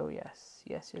 Oh yes,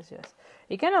 yes, yes, yes.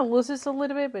 It kind of loses a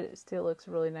little bit, but it still looks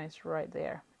really nice right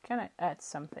there. Kind of adds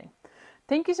something.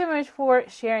 Thank you so much for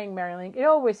sharing, Marilyn. It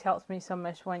always helps me so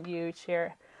much when you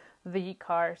share the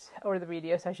cards, or the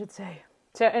videos, I should say.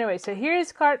 So anyway, so here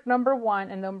is card number 1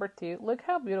 and number 2. Look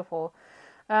how beautiful.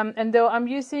 And though I'm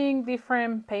using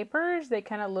different papers, they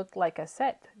kind of look like a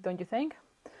set, don't you think?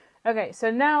 Okay, so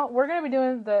now we're going to be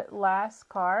doing the last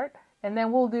card. And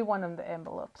then we'll do one of the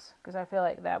envelopes, because I feel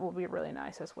like that will be really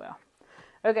nice as well.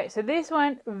 Okay, so this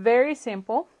one, very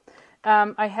simple.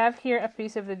 I have here a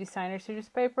piece of the designer series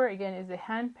paper. Again, it's the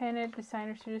hand painted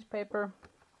designer series paper.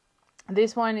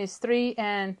 This one is 3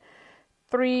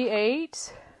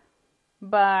 3/8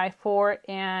 by 4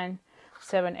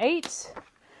 7/8.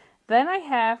 Then I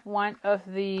have one of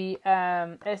the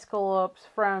escalopes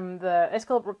from the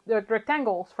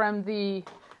rectangles from the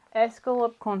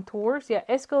Escalope Contours,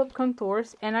 Escalope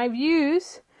Contours, and I've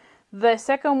used the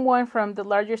second one from the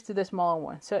largest to the smaller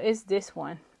one, so it's this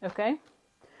one, okay?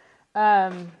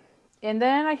 And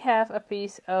then I have a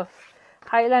piece of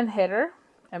Highland Heather.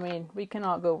 I mean, we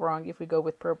cannot go wrong if we go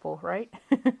with purple, right?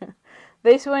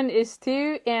 This one is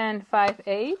 2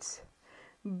 5/8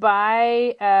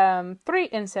 by 3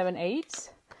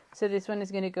 7/8, so this one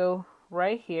is going to go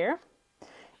right here.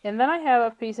 And then I have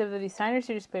a piece of the designer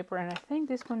series paper, and I think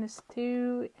this one is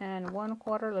 2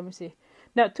 1/4. Let me see.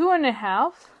 No, 2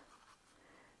 1/2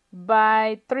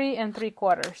 by 3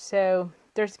 3/4. So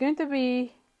there's going to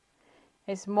be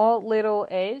a small little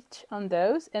edge on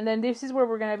those. And then this is where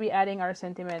we're going to be adding our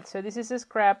sentiments. So this is a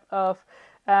scrap of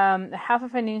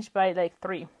 1/2 inch by like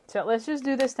 3. So let's just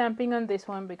do the stamping on this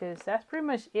one, because that's pretty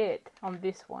much it on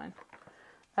this one.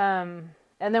 And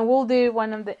then we'll do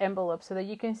one of the envelopes so that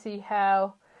you can see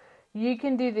how you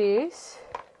can do this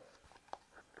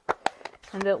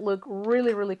and that look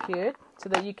really, really cute, so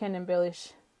that you can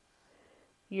embellish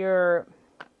your...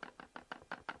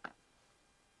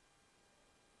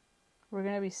 We're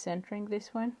going to be centering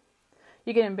this one.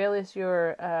 You can embellish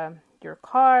your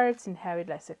cards and have it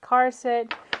as a card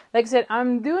set. Like I said,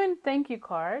 I'm doing thank you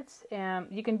cards, and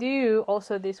you can do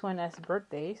also this one as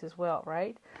birthdays as well,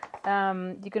 right?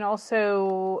 You can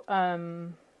also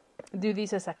do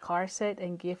these as a card set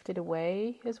and gift it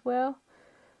away as well,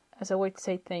 as a way to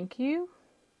say thank you,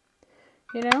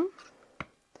 you know?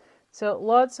 So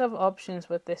lots of options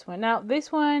with this one. Now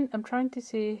this one, I'm trying to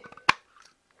see,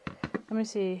 let me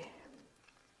see.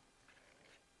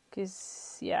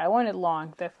 because yeah, I want it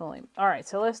long, definitely. All right,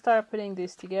 so let's start putting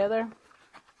this together.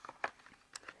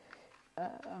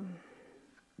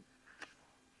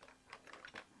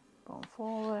 Bone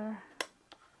folder.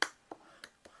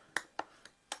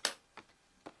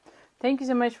 Thank you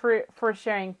so much for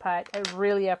sharing, Pat. I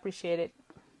really appreciate it.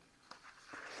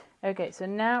 Okay, so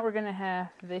now we're gonna have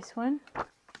this one.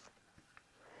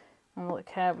 And look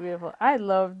how beautiful. I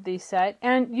love this side.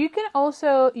 And you can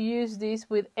also use this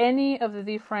with any of the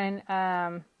different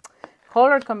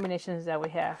color combinations that we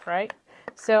have, right?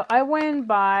 So I went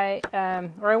by,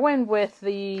 or I went with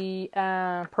the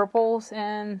purples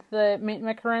and the mint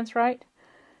macarons, right?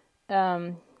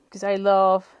 Because I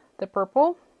love the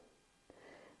purple.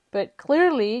 But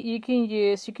clearly you can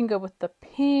go with the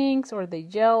pinks or the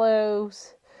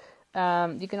yellows.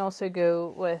 You can also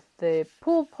go with the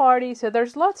pool party. So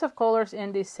there's lots of colors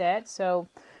in this set. So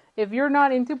if you're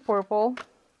not into purple,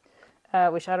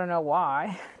 which I don't know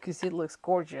why, because it looks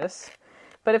gorgeous.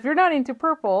 But if you're not into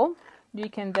purple, you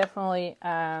can definitely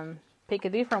pick a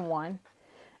different one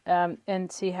and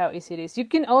see how easy it is. You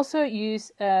can also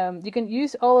use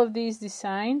all of these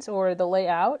designs or the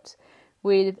layout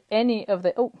with any of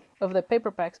the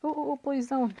paper packs. Oh, please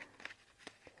don't.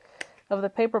 Of the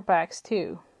paper packs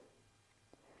too.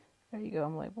 There you go.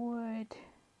 I'm like, what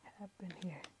happened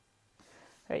here?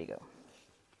 There you go.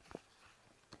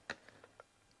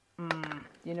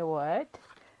 You know what?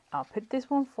 I'll put this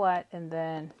one flat and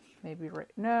then maybe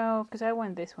no, because I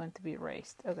want this one to be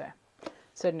raised. Okay.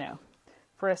 So no.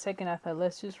 For a second I thought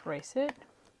let's just raise it.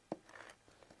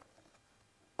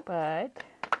 But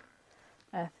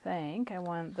I think I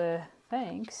want the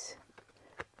things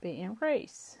being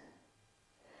raised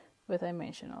with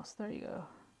dimensionals. There you go.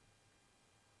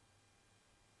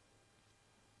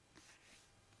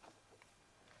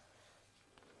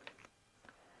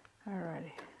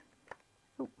 Alrighty.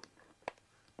 Ooh.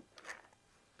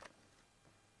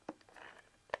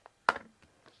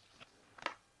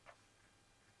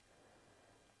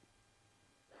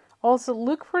 Also,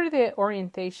 look for the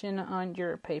orientation on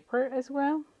your paper as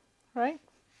well, right?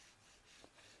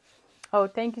 Oh,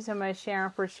 thank you so much,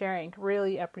 Sharon, for sharing.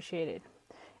 Really appreciate it.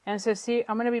 And so see,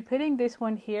 I'm going to be putting this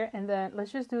one here, and then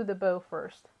let's just do the bow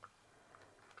first.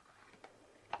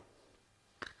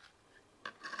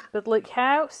 But look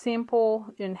how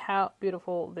simple and how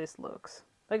beautiful this looks.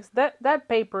 Like that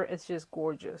paper is just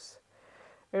gorgeous.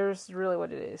 It's really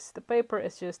what it is. The paper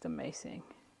is just amazing.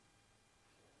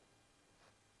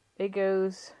 It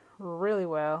goes really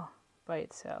well by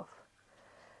itself.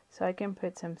 So I can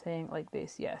put something like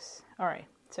this, yes. Alright,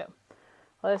 so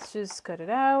let's just cut it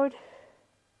out.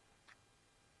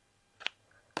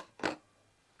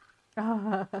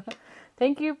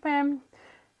 Thank you, Pam.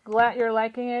 Glad you're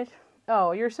liking it.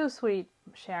 Oh, you're so sweet,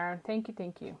 Sharon. Thank you,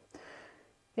 thank you.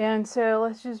 And so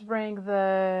let's just bring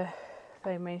the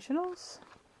dimensionals.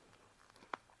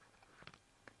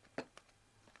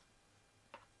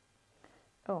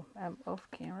 Oh, I'm off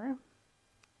camera.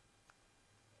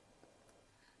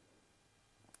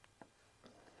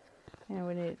 And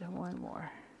we need one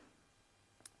more.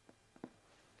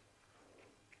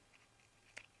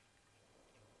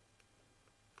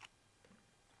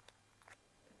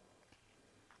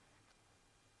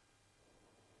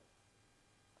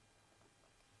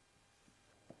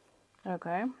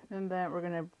 Okay, and then we're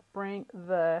gonna bring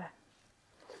the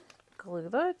glue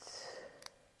dots,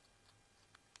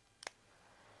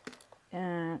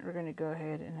 and we're gonna go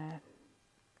ahead and add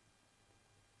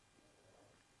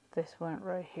this one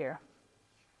right here.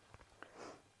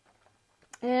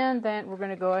 And then we're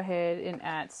gonna go ahead and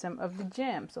add some of the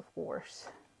gems, of course.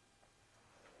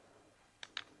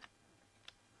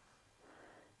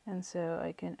 And so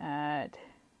I can add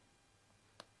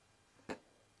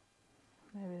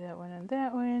maybe that one and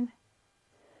that one.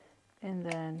 And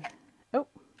then, oh.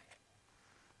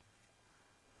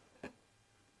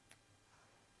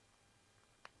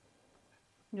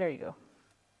 There you go.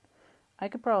 I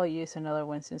could probably use another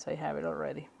one since I have it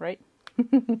already, right?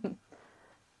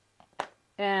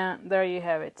 And there you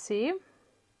have it, see?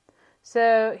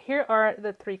 So here are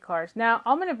the 3 cards. Now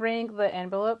I'm going to bring the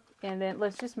envelope, and then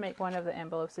let's just make one of the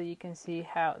envelopes so you can see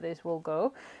how this will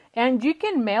go. And you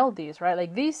can mail these, right?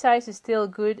 Like this size is still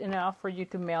good enough for you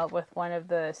to mail with one of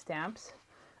the stamps,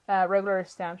 regular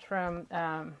stamps from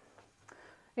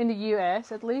in the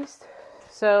US at least.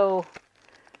 So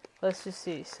let's just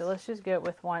see. So let's just go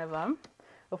with one of them.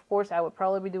 Of course, I would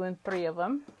probably be doing 3 of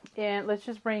them. And let's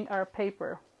just bring our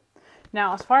paper.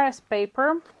 Now, as far as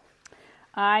paper,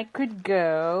 I could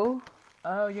go,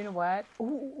 oh, you know what?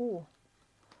 Ooh.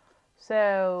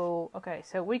 So, okay,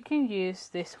 so we can use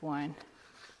this one.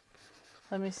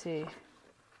 Let me see.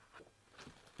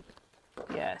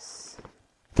 Yes.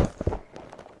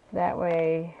 That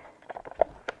way.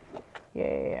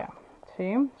 Yeah.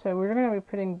 See? So we're going to be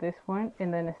putting this one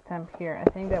and then a stamp here. I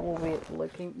think that will be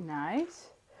looking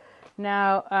nice.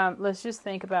 Now, let's just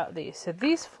think about this. So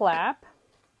this flap,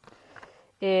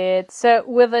 so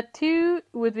with a 2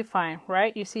 would be fine,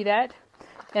 right? You see that?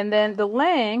 And then the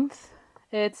length,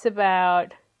 it's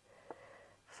about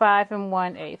 5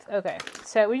 1/8. Okay,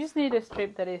 so we just need a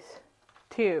strip that is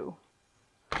 2.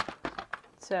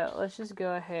 So let's just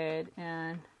go ahead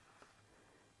and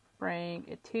bring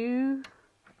a 2.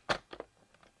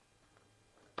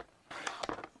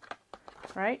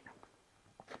 Right?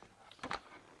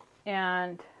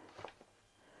 And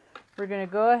we're going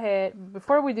to go ahead,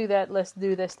 before we do that, let's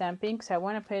do the stamping. So I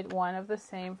want to put one of the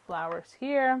same flowers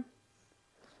here.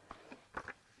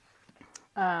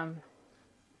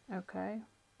 Okay.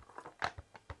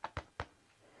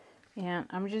 And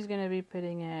I'm just going to be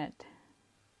putting it,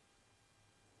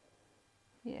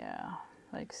 yeah,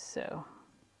 like so.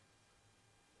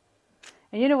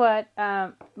 And you know what?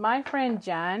 My friend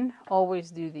Jan always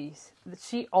do these.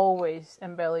 She always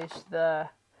embellish the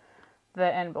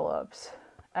envelopes.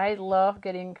 I love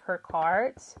getting her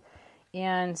cards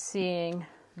and seeing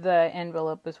the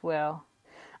envelope as well.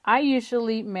 I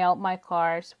usually mail my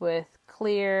cards with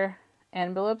clear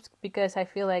envelopes because I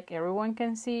feel like everyone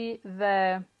can see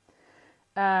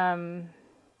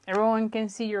everyone can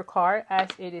see your card as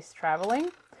it is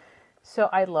traveling. So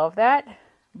I love that.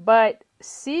 But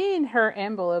seeing her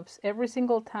envelopes every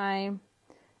single time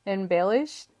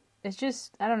embellished, it's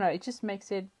just, I don't know, it just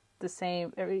makes it the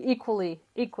same, equally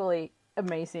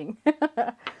amazing.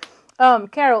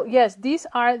 Carol, yes, these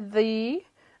are the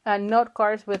note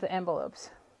cards with the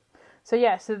envelopes. So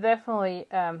yeah, so definitely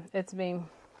it's been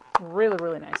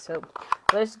really nice. So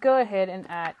let's go ahead and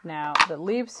add now the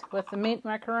leaves with the mint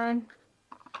macaron.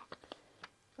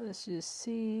 Let's just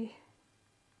see.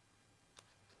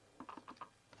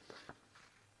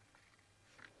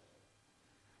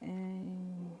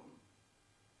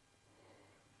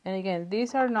 And again,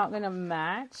 these are not going to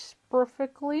match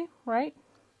perfectly, right?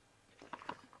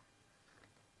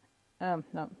 No,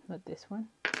 not this one.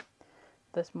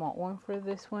 The small one for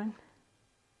this one.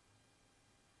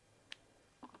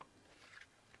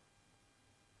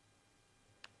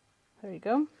 There you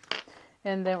go.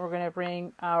 And then we're going to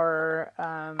bring our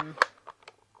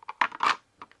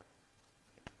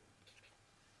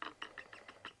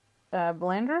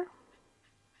blender.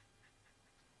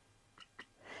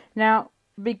 Now,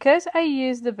 because I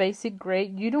use the basic gray,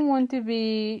 you don't want to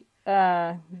be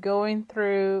going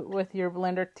through with your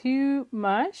blender too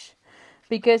much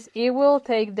because it will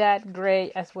take that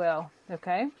gray as well,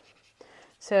 okay?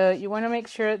 So you want to make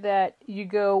sure that you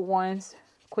go once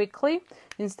quickly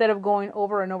instead of going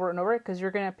over and over and over, because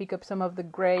you're going to pick up some of the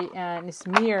gray and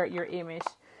smear your image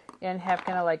and have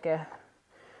kind of like a,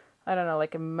 I don't know,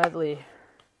 like a muddy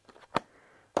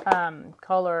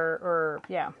color or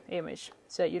yeah, image.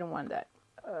 So you don't want that.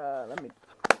 Let me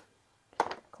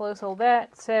close all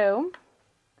that. So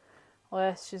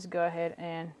let's just go ahead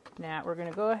and now we're going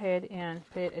to go ahead and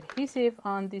put adhesive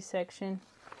on this section.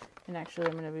 And actually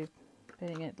I'm going to be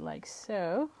putting it like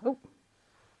so. Oh.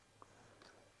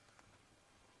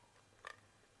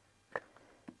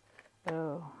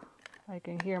 Oh, I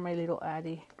can hear my little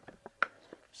Addie.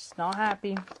 She's not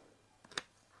happy.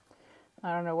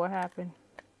 I don't know what happened.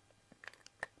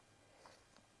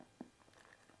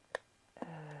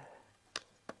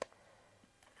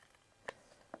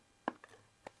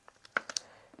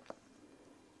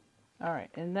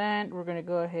 Alright, and then we're going to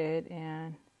go ahead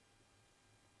and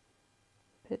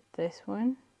put this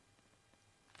one.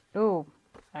 Oh,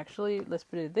 actually, let's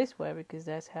put it this way because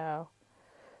that's how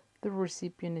the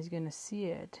recipient is going to see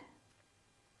it.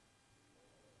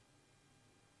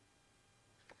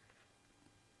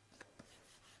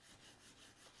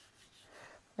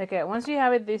 Okay, once you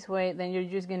have it this way, then you're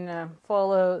just going to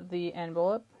follow the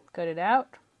envelope, cut it out.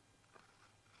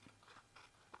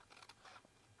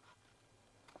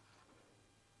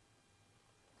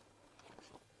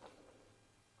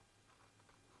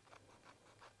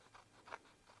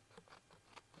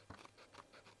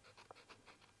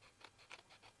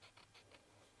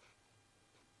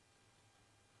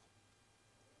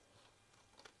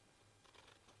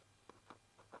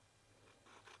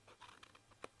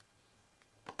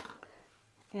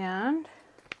 And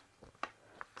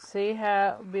see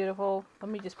how beautiful, let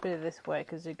me just put it this way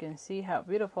because you can see how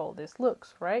beautiful this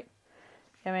looks, right?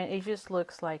 I mean, it just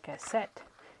looks like a set.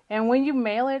 And when you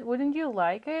mail it, wouldn't you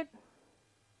like it?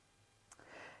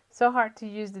 So hard to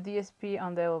use the DSP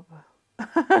on the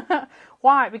envelope.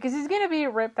 Why? Because it's going to be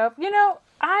ripped up. You know,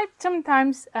 I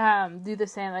sometimes do the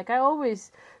same. Like I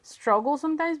always struggle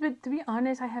sometimes, but to be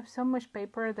honest, I have so much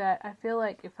paper that I feel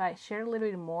like if I share a little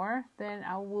bit more, then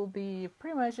I will be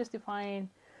pretty much justifying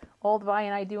all the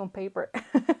buying I do on paper.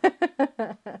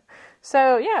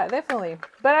 So yeah, definitely.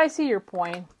 But I see your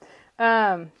point.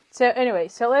 So anyway,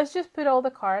 so let's just put all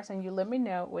the cards and you let me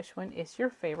know which one is your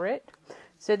favorite.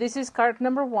 So this is card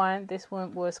number 1, this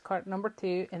one was card number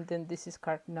 2, and then this is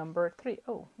card number 3.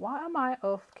 Oh, why am I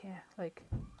off? Like,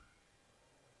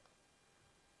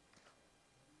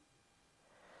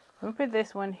 let me put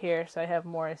this one here so I have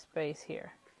more space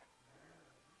here.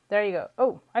 There you go.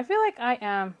 Oh, I feel like I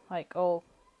am like all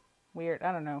weird.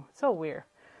 I don't know. It's so weird.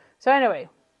 So anyway,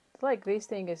 it's like this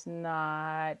thing is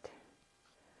not...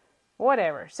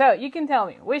 Whatever. So you can tell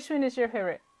me, which one is your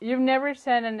favorite? You've never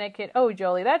sent a naked... Oh,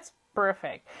 Jolie, that's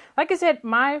perfect. Like I said,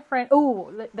 my friend...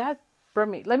 Oh, that for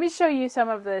me. Let me show you some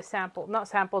of the sample... Not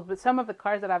samples, but some of the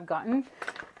cards that I've gotten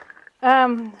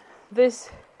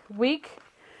this week.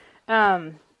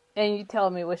 And you tell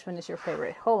me which one is your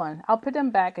favorite. Hold on. I'll put them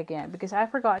back again because I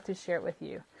forgot to share it with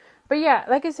you. But yeah,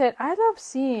 like I said, I love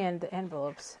seeing the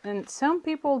envelopes. And some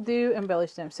people do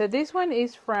embellish them. So this one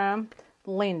is from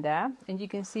Linda. And you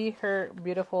can see her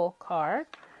beautiful card.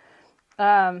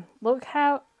 Look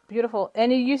how beautiful.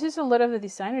 And it uses a lot of the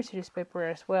designer series paper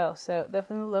as well. So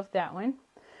definitely love that one.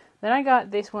 Then I got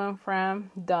this one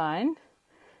from Dawn.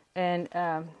 And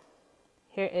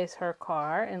here is her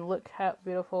card. And look how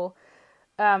beautiful.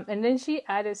 And then she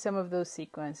added some of those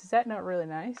sequins. Is that not really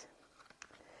nice?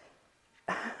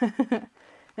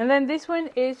 And then this one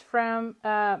is from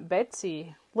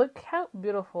Betsy. Look how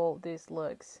beautiful this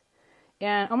looks.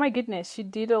 And oh my goodness, she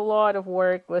did a lot of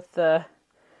work with the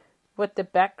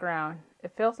background.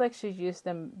 It feels like she used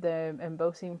the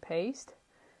embossing paste.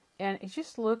 And it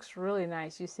just looks really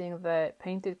nice using the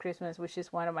Painted Christmas, which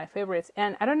is one of my favorites.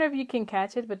 And I don't know if you can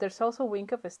catch it, but there's also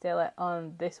Wink of a Stella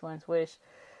on this one, which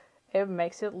it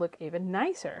makes it look even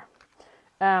nicer.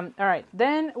 Alright,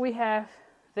 then we have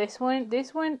this one.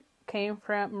 This one came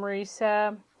from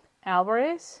Marisa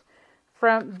Alvarez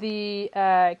from the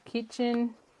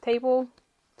kitchen table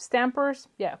stampers.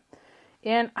 Yeah.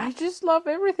 And I just love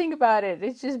everything about it.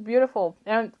 It's just beautiful.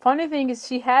 And funny thing is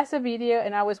she has a video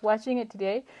and I was watching it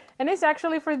today. And it's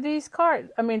actually for these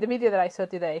cards. I mean, the video that I saw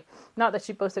today. Not that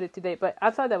she posted it today, but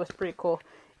I thought that was pretty cool.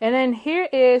 And then here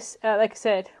is, like I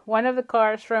said, one of the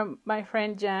cards from my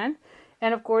friend Jan.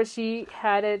 And of course she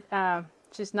had it,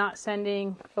 she's not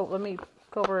sending, oh, let me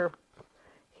cover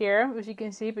here, as you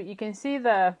can see. But you can see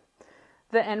the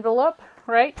envelope,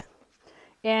 right?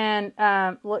 And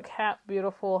look how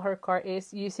beautiful her card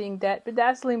is using that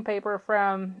bedazzling paper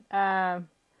from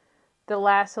the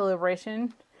last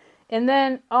celebration. And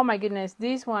then, oh my goodness,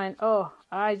 this one, oh,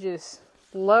 I just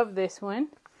love this one.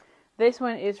 This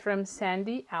one is from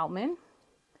Sandy Altman.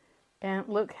 And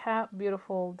look how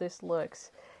beautiful this looks.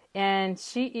 And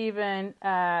she even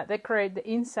decorated the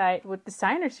inside with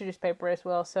designer series paper as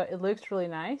well. So it looks really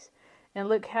nice. And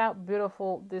look how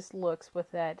beautiful this looks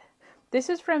with that. This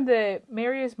is from the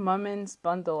Marius Moments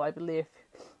bundle, I believe,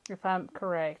 if I'm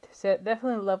correct. So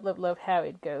definitely love how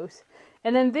it goes.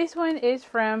 And then this one is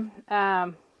from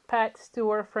Pat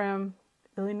Stewart from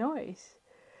Illinois.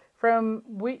 From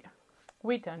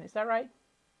Wheaton, is that right?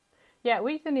 Yeah,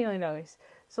 Wheaton, Illinois.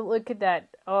 So look at that.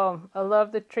 Oh, I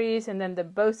love the trees, and then the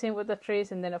boating with the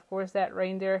trees, and then of course that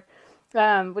reindeer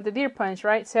with the deer punch,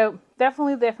 right? So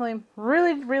definitely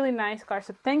really nice card.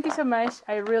 So thank you so much.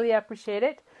 I really appreciate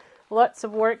it. Lots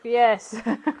of work, yes.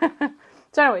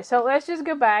 So anyway, so let's just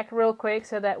go back real quick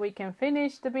so that we can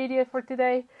finish the video for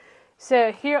today.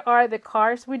 So here are the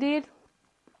cards we did.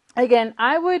 Again,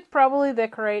 I would probably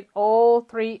decorate all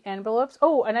 3 envelopes.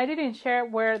 Oh, and I didn't share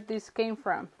where this came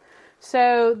from.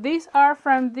 So these are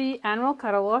from the annual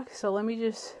catalog. So let me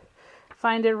just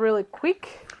find it really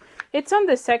quick. It's on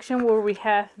the section where we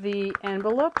have the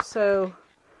envelope. So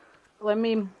let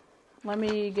me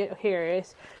get here.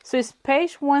 So it's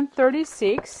page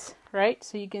 136, right?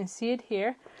 So you can see it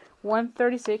here.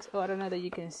 136. Oh, I don't know that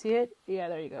you can see it. Yeah,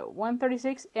 there you go.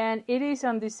 136, and it is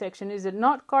on this section. Is it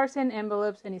not cards and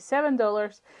envelopes? And it's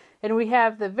 $7. And we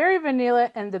have the very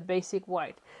vanilla and the basic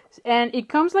white. And it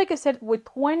comes, like I said, with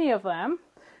 20 of them,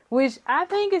 which I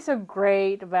think is a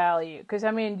great value. Because I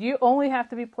mean, you only have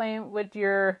to be playing with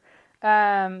your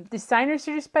designer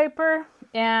series paper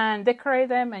and decorate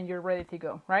them, and you're ready to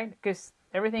go, right? Because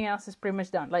everything else is pretty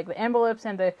much done. Like the envelopes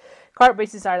and the card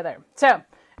bases are there. So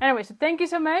anyway, so thank you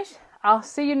so much. I'll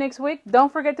see you next week.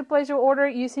 Don't forget to place your order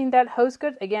using that host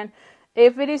code. Again,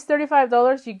 if it is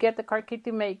 $35, you get the card kit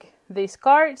to make these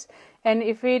cards. And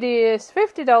if it is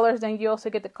 $50, then you also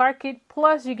get the card kit.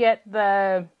 Plus you get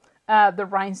the the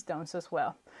rhinestones as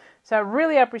well. So I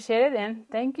really appreciate it, and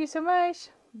thank you so much.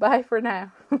 Bye for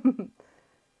now.